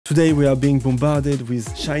Today we are being bombarded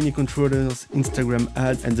with shiny controllers, Instagram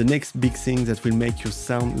ads, and the next big thing that will make you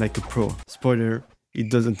sound like a pro. Spoiler, it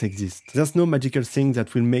doesn't exist. There's no magical thing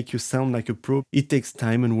that will make you sound like a pro. It takes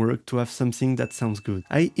time and work to have something that sounds good.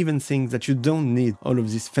 I even think that you don't need all of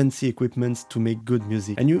these fancy equipment to make good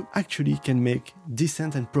music, and you actually can make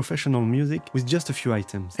decent and professional music with just a few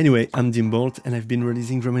items. Anyway, I'm Dimbolt and I've been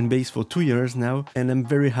releasing drum and bass for 2 years now, and I'm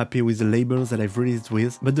very happy with the labels that I've released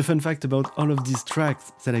with. But the fun fact about all of these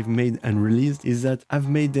tracks that I've made and released is that I've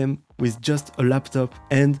made them with just a laptop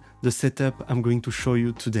and the setup I'm going to show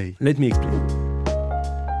you today. Let me explain.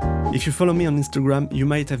 If you follow me on Instagram, you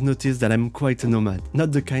might have noticed that I'm quite a nomad.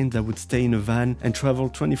 Not the kind that would stay in a van and travel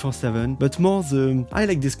 24/7, but more the I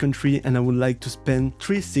like this country and I would like to spend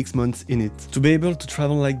 3-6 months in it. To be able to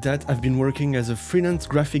travel like that, I've been working as a freelance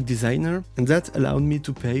graphic designer, and that allowed me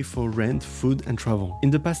to pay for rent, food and travel. In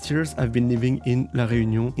the past years, I've been living in La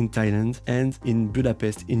Réunion in Thailand and in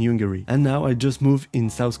Budapest in Hungary. And now I just moved in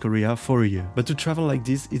South Korea for a year. But to travel like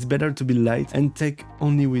this, it's better to be light and take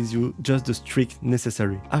only with you just the strict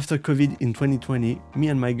necessary. After COVID in 2020, me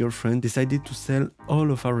and my girlfriend decided to sell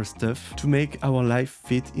all of our stuff to make our life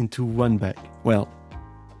fit into one bag. Well,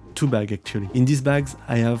 2 bags actually. In these bags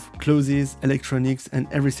I have clothes, electronics and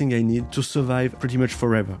everything I need to survive pretty much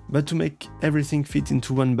forever. But to make everything fit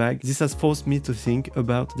into one bag, this has forced me to think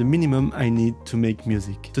about the minimum I need to make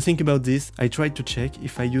music. To think about this, I tried to check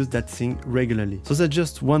if I use that thing regularly. So that's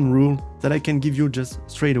just one rule that I can give you just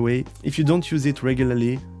straight away. If you don't use it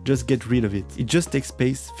regularly, just get rid of it. It just takes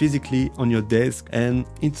space physically on your desk, and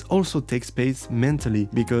it also takes space mentally,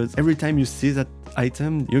 because every time you see that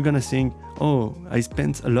item, you're gonna think, oh, I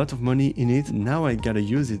spent a lot of money in it, now I gotta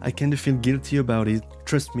use it. I kinda feel guilty about it.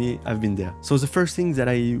 Trust me, I've been there. So the first thing that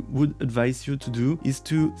I would advise you to do is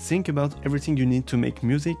to think about everything you need to make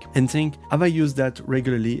music and think, have I used that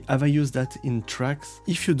regularly? Have I used that in tracks?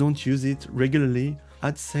 If you don't use it regularly,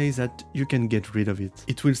 I'd say that you can get rid of it.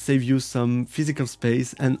 It will save you some physical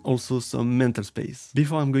space and also some mental space.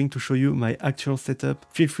 Before I'm going to show you my actual setup,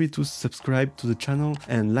 feel free to subscribe to the channel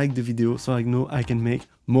and like the video so I know I can make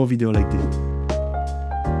more videos like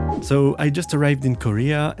this. So I just arrived in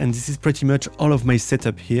Korea and this is pretty much all of my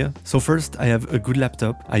setup here. So first I have a good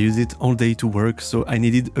laptop. I use it all day to work, so I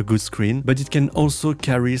needed a good screen, but it can also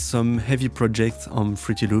carry some heavy projects on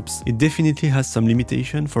Fruity Loops. It definitely has some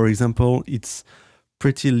limitation. For example, it's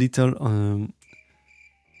pretty little.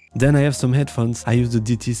 Then I have some headphones. I use the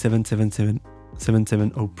DT770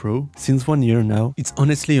 Pro since 1 year now. It's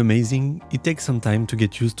honestly amazing. It takes some time to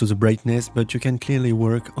get used to the brightness, but you can clearly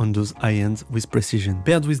work on those high ends with precision.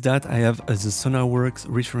 Paired with that, I have the SonarWorks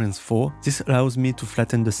Reference 4. This allows me to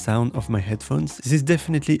flatten the sound of my headphones. This is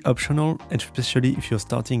definitely optional, especially if you're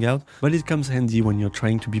starting out, but it comes handy when you're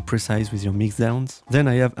trying to be precise with your mixdowns. Then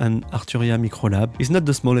I have an Arturia Microlab. It's not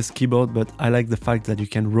the smallest keyboard, but I like the fact that you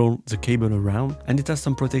can roll the cable around, and it has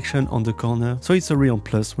some protection on the corner, so it's a real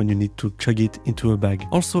plus when you need to chug it into a bag.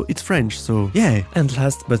 Also, it's French, so yeah. And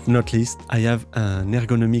last but not least, I have an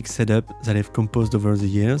ergonomic setup that I've composed over the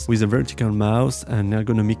years with a vertical mouse, an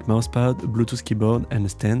ergonomic mousepad, a Bluetooth keyboard and a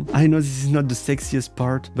stand. I know this is not the sexiest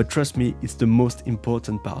part, but trust me, it's the most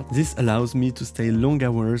important part. This allows me to stay long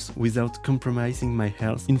hours without compromising my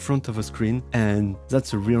health in front of a screen, and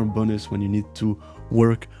that's a real bonus when you need to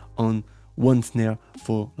work on one snare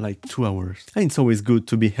for like 2 hours. And it's always good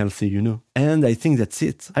to be healthy, you know. And I think that's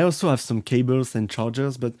it. I also have some cables and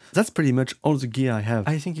chargers, but that's pretty much all the gear I have.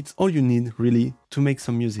 I think it's all you need, really, to make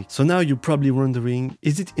some music. So now you're probably wondering,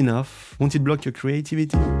 is it enough? Won't it block your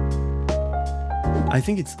creativity? I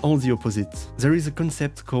think it's all the opposite. There is a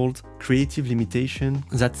concept called creative limitation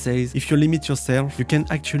that says if you limit yourself, you can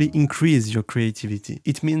actually increase your creativity.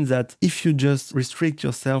 It means that if you just restrict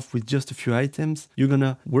yourself with just a few items, you're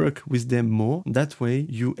gonna work with them more. That way,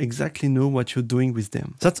 you exactly know what you're doing with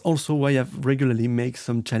them. That's also why I've regularly make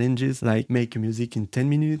some challenges like make a music in 10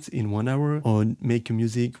 minutes, in 1 hour, or make a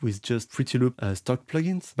music with just Fruity Loop stock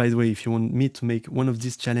plugins. By the way, if you want me to make one of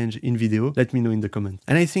these challenges in video, let me know in the comments.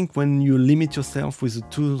 And I think when you limit yourself with the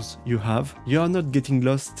tools you have, you are not getting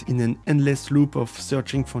lost in an endless loop of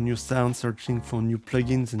searching for new sounds, searching for new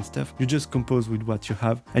plugins and stuff. You just compose with what you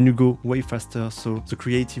have and you go way faster, so the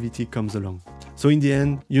creativity comes along. So in the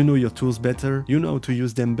end, you know your tools better, you know how to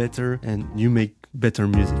use them better, and you make better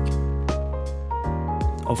music.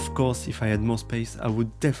 Of course, if I had more space, I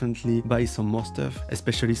would definitely buy some more stuff,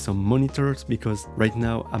 especially some monitors, because right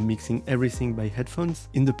now I'm mixing everything by headphones.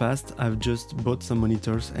 In the past, I've just bought some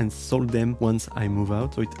monitors and sold them once I move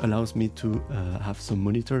out, so it allows me to have some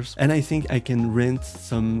monitors. And I think I can rent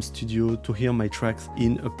some studio to hear my tracks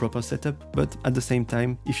in a proper setup, but at the same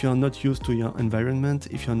time, if you're not used to your environment,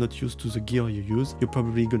 if you're not used to the gear you use, you're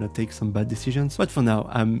probably gonna take some bad decisions. But for now,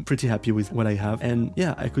 I'm pretty happy with what I have, and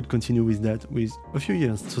yeah, I could continue with that with a few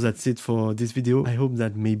years. So that's it for this video. I hope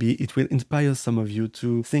that maybe it will inspire some of you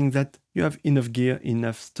to think that you have enough gear,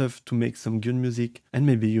 enough stuff to make some good music, and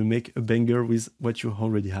maybe you make a banger with what you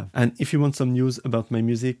already have. And if you want some news about my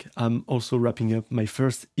music, I'm also wrapping up my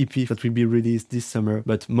first EP that will be released this summer,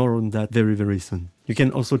 but more on that very, very soon. You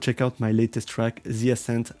can also check out my latest track, The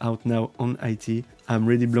Ascent, out now on IT. I'm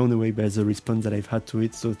really blown away by the response that I've had to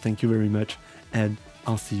it, so thank you very much, and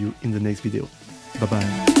I'll see you in the next video.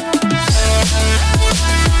 Bye-bye.